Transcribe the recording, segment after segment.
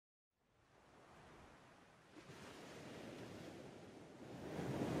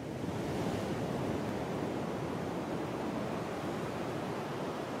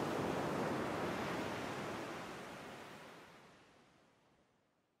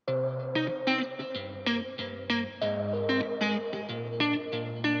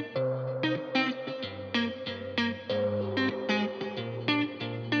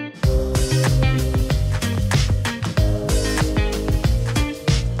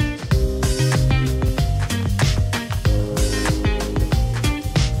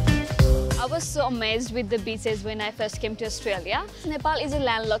amazed with the beaches when I first came to Australia. Nepal is a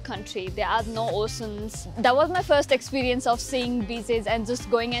landlocked country. There are no oceans. That was my first experience of seeing beaches and just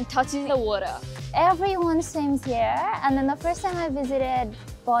going and touching the water. Everyone swims here, and then the first time I visited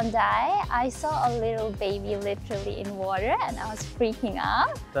Bondi, I saw a little baby literally in water and I was freaking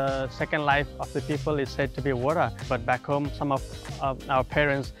out. The second life of the people is said to be water, but back home some of our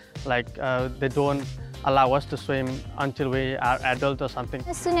parents, they don't allow us to swim until we are adult or something.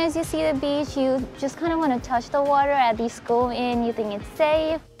 As soon as you see the beach, you just kind of want to touch the water, at least go in, you think it's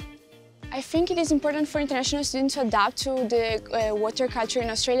safe. I think it is important for international students to adapt to the water culture in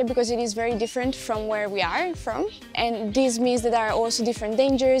Australia because it is very different from where we are from. And this means that there are also different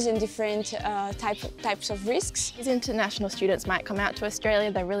dangers and different types of risks. These international students might come out to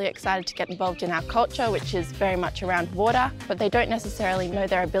Australia, they're really excited to get involved in our culture, which is very much around water, but they don't necessarily know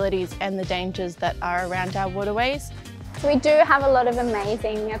their abilities and the dangers that are around our waterways. So we do have a lot of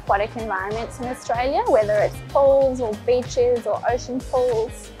amazing aquatic environments in Australia, whether it's pools or beaches or ocean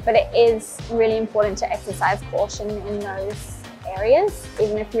pools, but it is really important to exercise caution in those areas.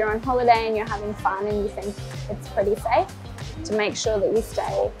 Even if you're on holiday and you're having fun and you think it's pretty safe, to make sure that you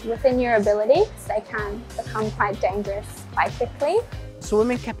stay within your ability. They can become quite dangerous quite quickly.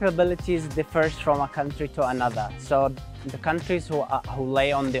 Swimming capabilities differs from a country to another. So the countries who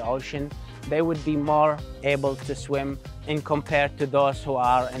lay on the ocean, they would be more able to swim in compared to those who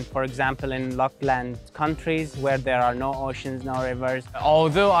are in, for example, in lockland countries where there are no oceans, no rivers.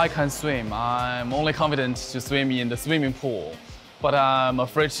 Although I can swim, I'm only confident to swim in the swimming pool, but I'm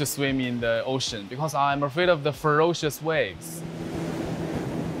afraid to swim in the ocean because I'm afraid of the ferocious waves.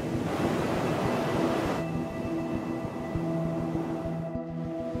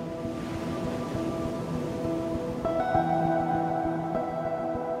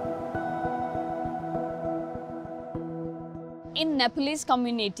 In Nepalese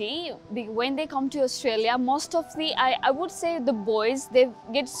community, when they come to Australia, most of I would say the boys, they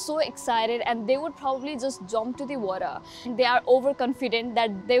get so excited and they would probably just jump to the water. They are overconfident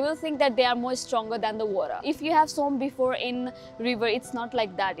that they will think that they are more stronger than the water. If you have swum before in river, it's not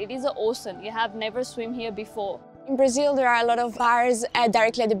like that. It is an ocean. You have never swum here before. In Brazil, there are a lot of bars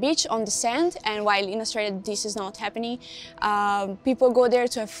directly at the beach on the sand, and while in Australia this is not happening, people go there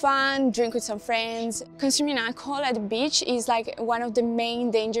to have fun, drink with some friends. Consuming alcohol at the beach is like one of the main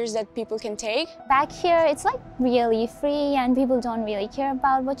dangers that people can take. Back here, it's like really free and people don't really care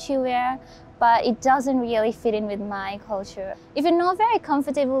about what you wear, but it doesn't really fit in with my culture. If you're not very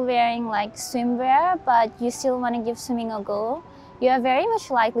comfortable wearing like swimwear, but you still want to give swimming a go, you are very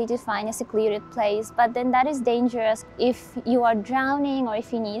much likely to find a secluded place, but then that is dangerous. If you are drowning or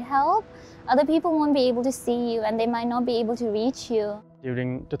if you need help, other people won't be able to see you and they might not be able to reach you.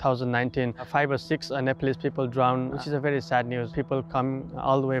 During 2019, 5 or 6 Nepalese people drowned, which is a very sad news. People come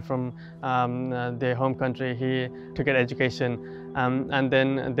all the way from their home country here to get education, and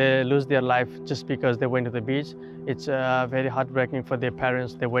then they lose their life just because they went to the beach. It's very heartbreaking for their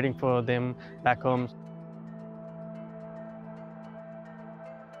parents. They're waiting for them back home.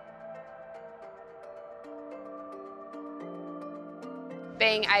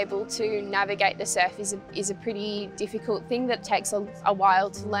 Being able to navigate the surf is a pretty difficult thing that takes a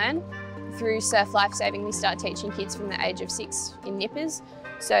while to learn. Through Surf Life Saving, we start teaching kids from the age of 6 in nippers,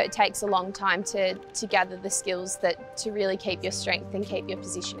 so it takes a long time to gather the skills to really keep your strength and keep your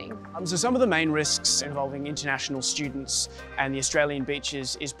positioning. So some of the main risks involving international students and the Australian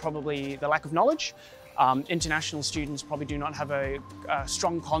beaches is probably the lack of knowledge. International students probably do not have a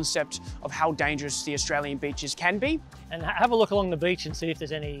strong concept of how dangerous the Australian beaches can be. And have a look along the beach and see if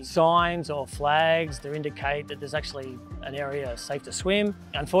there's any signs or flags that indicate that there's actually an area safe to swim.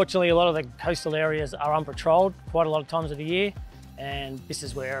 Unfortunately, a lot of the coastal areas are unpatrolled quite a lot of times of the year, and this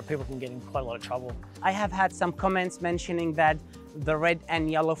is where people can get in quite a lot of trouble. I have had some comments mentioning that the red and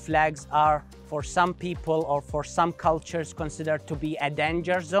yellow flags are, for some people or for some cultures, considered to be a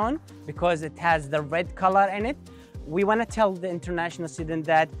danger zone because it has the red color in it. We want to tell the international student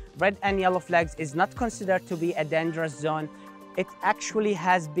that red and yellow flags is not considered to be a dangerous zone. It actually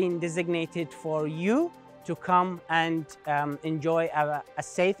has been designated for you to come and enjoy a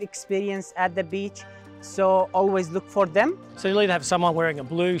safe experience at the beach. So always look for them. So you'll either have someone wearing a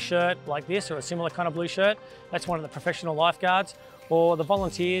blue shirt like this or a similar kind of blue shirt. That's one of the professional lifeguards. Or the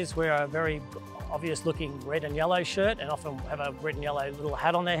volunteers wear a very obvious looking red and yellow shirt and often have a red and yellow little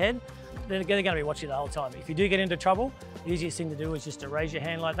hat on their head. They're going to be watching the whole time. If you do get into trouble, the easiest thing to do is just to raise your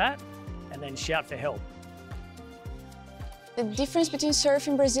hand like that and then shout for help. The difference between surf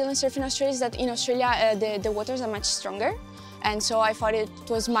in Brazil and surf in Australia is that in Australia the waters are much stronger, and so I thought it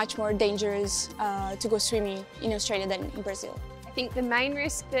was much more dangerous to go swimming in Australia than in Brazil. I think the main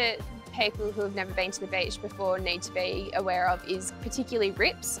risk that people who have never been to the beach before need to be aware of is particularly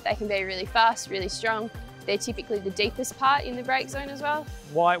rips. They can be really fast, really strong. They're typically the deepest part in the break zone as well.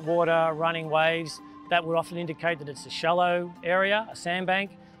 White water, running waves, that would often indicate that it's a shallow area, a sandbank,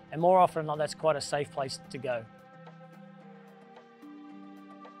 and more often than not, that's quite a safe place to go.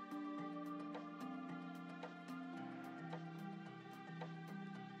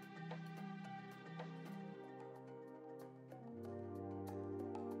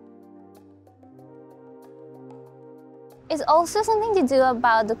 It's also something to do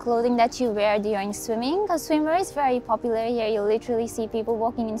about the clothing that you wear during swimming, because swimwear is very popular here. You literally see people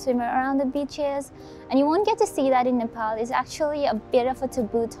walking in swimwear around the beaches, and you won't get to see that in Nepal. It's actually a bit of a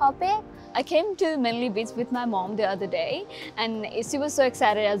taboo topic. I came to Manly Beach with my mom the other day, and she was so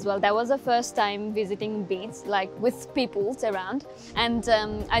excited as well. That was the first time visiting beach, like with people around. And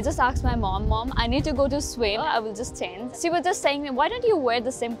I just asked my mom, I need to go to swim, I will just change. She was just saying, why don't you wear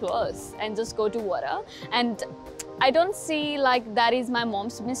the same clothes and just go to water? And I don't see like that is my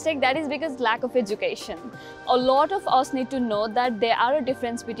mom's mistake. That is because lack of education. A lot of us need to know that there are a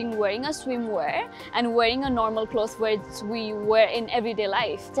difference between wearing a swimwear and wearing a normal clothes which we wear in everyday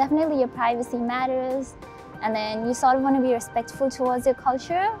life. Definitely your privacy matters, and then you sort of want to be respectful towards your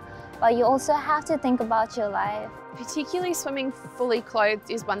culture, but you also have to think about your life. Particularly swimming fully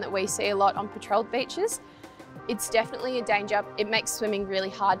clothed is one that we see a lot on patrolled beaches. It's definitely a danger. It makes swimming really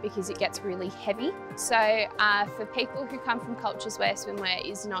hard because it gets really heavy. So for people who come from cultures where swimwear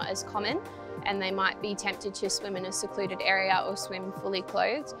is not as common and they might be tempted to swim in a secluded area or swim fully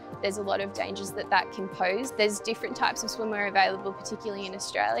clothed, there's a lot of dangers that that can pose. There's different types of swimwear available, particularly in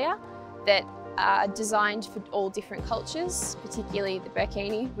Australia, that are designed for all different cultures, particularly the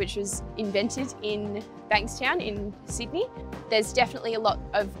burkini, which was invented in Bankstown in Sydney. There's definitely a lot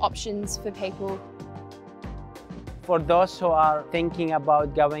of options for people. For those who are thinking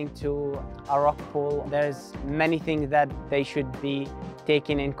about going to a rock pool, there's many things that they should be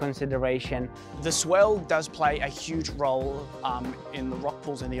taken in consideration. The swell does play a huge role in the rock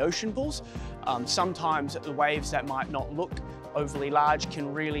pools and the ocean pools. Sometimes the waves that might not look overly large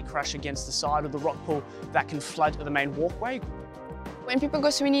can really crash against the side of the rock pool that can flood the main walkway. When people go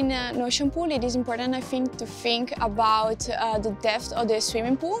swimming in an ocean pool, it is important, I think, to think about the depth of the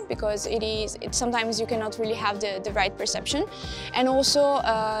swimming pool, because sometimes you cannot really have the right perception, and also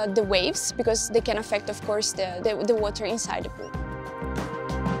the waves, because they can affect, of course, the water inside the pool.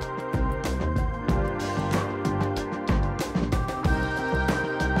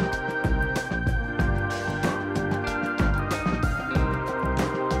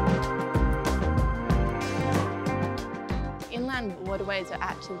 Waterways are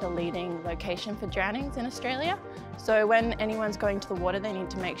actually the leading location for drownings in Australia. So when anyone's going to the water, they need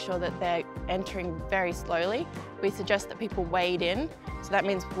to make sure that they're entering very slowly. We suggest that people wade in. So that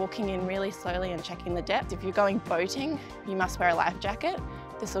means walking in really slowly and checking the depth. If you're going boating, you must wear a life jacket.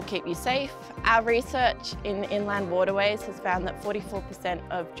 This will keep you safe. Our research in inland waterways has found that 44%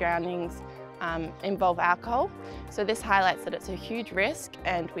 of drownings involve alcohol. So this highlights that it's a huge risk,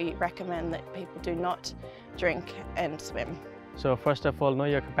 and we recommend that people do not drink and swim. So first of all, know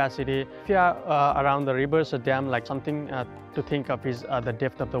your capacity. If you are around the rivers or dam, like something to think of is the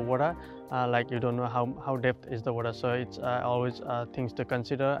depth of the water. Like you don't know how depth is the water, so it's always things to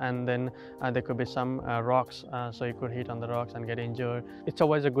consider. And then there could be some rocks, so you could hit on the rocks and get injured. It's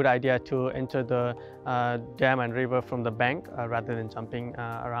always a good idea to enter the dam and river from the bank rather than jumping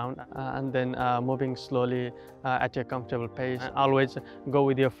around, and then moving slowly at your comfortable pace. And always go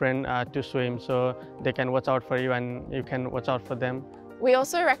with your friend to swim, so they can watch out for you and you can watch out for them. We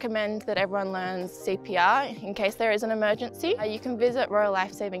also recommend that everyone learns CPR in case there is an emergency. You can visit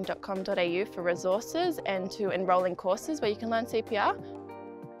royallifesaving.com.au for resources and to enrol in courses where you can learn CPR.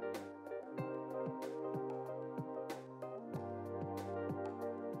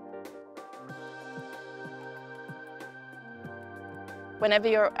 Whenever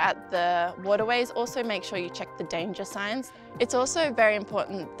you're at the waterways, also make sure you check the danger signs. It's also very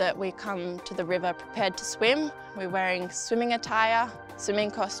important that we come to the river prepared to swim. We're wearing swimming attire,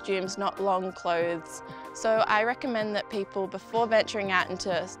 swimming costumes, not long clothes. So I recommend that people, before venturing out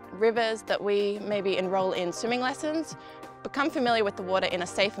into rivers, that we maybe enrol in swimming lessons, become familiar with the water in a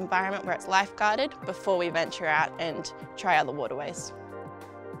safe environment where it's lifeguarded before we venture out and try other waterways.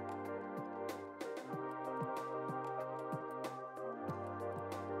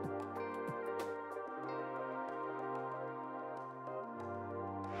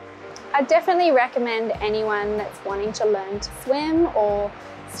 I definitely recommend anyone that's wanting to learn to swim or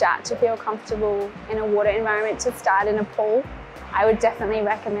start to feel comfortable in a water environment to start in a pool. I would definitely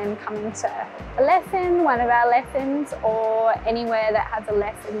recommend coming to a lesson, one of our lessons, or anywhere that has a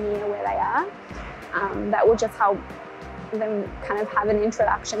lesson near where they are. That will just help them kind of have an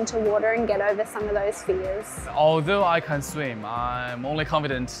introduction to water and get over some of those fears. Although I can swim, I'm only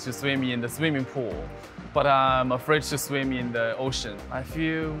confident to swim in the swimming pool, but I'm afraid to swim in the ocean. I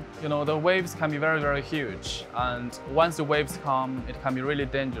feel, the waves can be very, very huge, and once the waves come, it can be really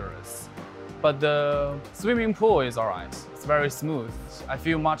dangerous. But the swimming pool is alright. It's very smooth. I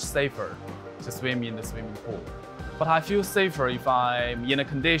feel much safer to swim in the swimming pool. But I feel safer if I'm in a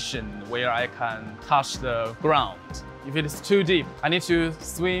condition where I can touch the ground. If it is too deep, I need to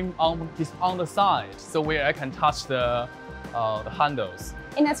swim on the side, so where I can touch the handles.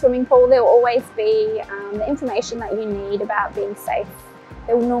 In a swimming pool, there will always be the information that you need about being safe.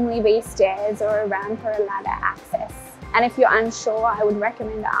 There will normally be stairs or a ramp or a ladder access. And if you're unsure, I would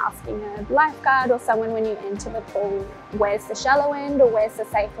recommend asking a lifeguard or someone when you enter the pool, where's the shallow end or where's the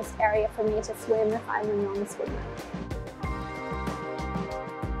safest area for me to swim if I'm a non-swimmer.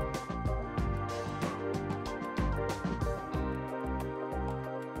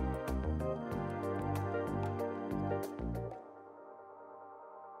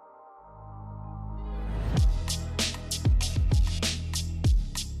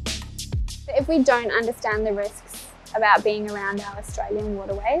 If we don't understand the risks about being around our Australian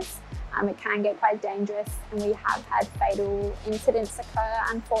waterways, it can get quite dangerous, and we have had fatal incidents occur,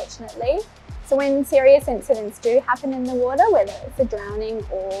 unfortunately. So when serious incidents do happen in the water, whether it's a drowning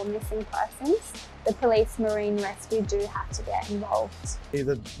or missing persons, the police marine rescue do have to get involved.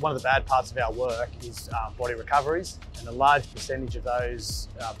 One of the bad parts of our work is body recoveries, and a large percentage of those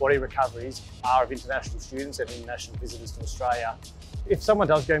body recoveries are of international students and international visitors to Australia. If someone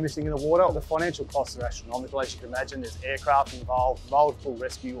does go missing in the water, the financial costs are astronomical, as you can imagine. There's aircraft involved, multiple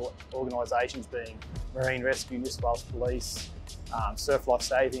rescue organisations being Marine Rescue, New South Wales Police, Surf Life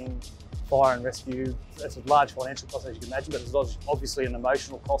Saving, Fire and Rescue. That's a large financial cost, as you can imagine, but there's obviously an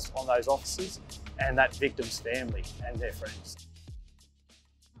emotional cost on those officers and that victim's family and their friends.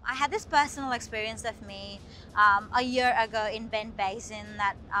 I had this personal experience of me a year ago in Bend Basin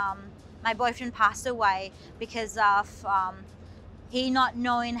that my boyfriend passed away because of he not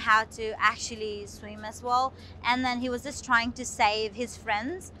knowing how to actually swim as well, and then he was just trying to save his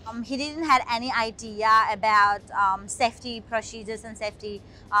friends. He didn't have any idea about safety procedures and safety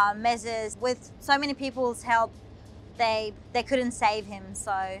measures. With so many people's help, they couldn't save him.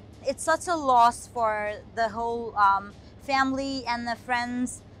 So it's such a loss for the whole family and the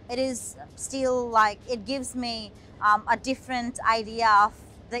friends. It is still like, it gives me a different idea of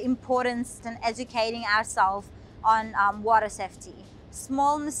the importance in educating ourselves on water safety.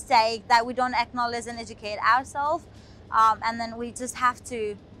 Small mistake that we don't acknowledge and educate ourselves, and then we just have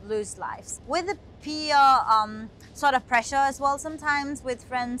to lose lives. With the peer sort of pressure as well sometimes with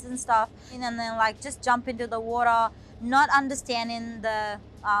friends and stuff, and then like just jump into the water, not understanding the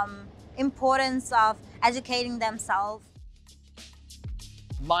importance of educating themselves.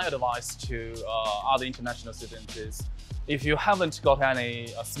 My advice to other international students is, if you haven't got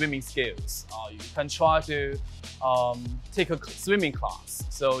any swimming skills, you can try to take a swimming class.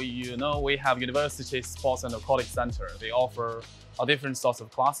 So we have University Sports and Aquatic Center. They offer different sorts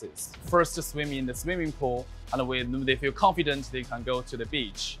of classes. First, swim in the swimming pool, and when they feel confident, they can go to the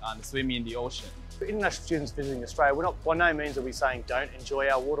beach and swim in the ocean. For international students visiting Australia, we're not, by no means are we saying don't enjoy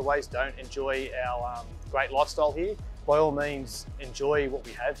our waterways, don't enjoy our great lifestyle here. By all means, enjoy what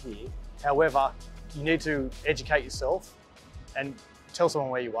we have here. However, you need to educate yourself and tell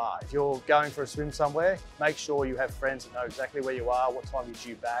someone where you are. If you're going for a swim somewhere, make sure you have friends that know exactly where you are, what time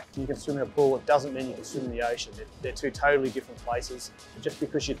you're due back. You can swim in a pool, it doesn't mean you can swim in the ocean. They're two totally different places. Just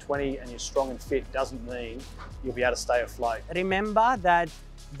because you're 20 and you're strong and fit doesn't mean you'll be able to stay afloat. Remember that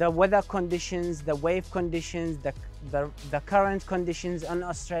the weather conditions, the wave conditions, the current conditions in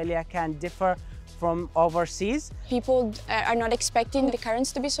Australia can differ from overseas. People are not expecting the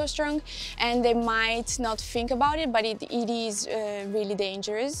currents to be so strong, and they might not think about it, but it is really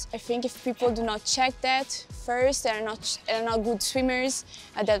dangerous. I think if people do not check that first and are not good swimmers,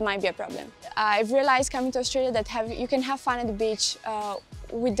 that might be a problem. I've realized coming to Australia that you can have fun at the beach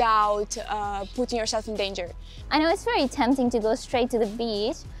without putting yourself in danger. I know it's very tempting to go straight to the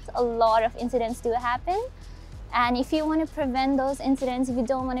beach. A lot of incidents do happen. And if you want to prevent those incidents, if you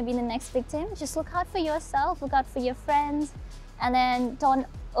don't want to be the next victim, just look out for yourself, look out for your friends, and then don't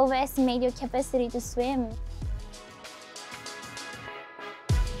overestimate your capacity to swim.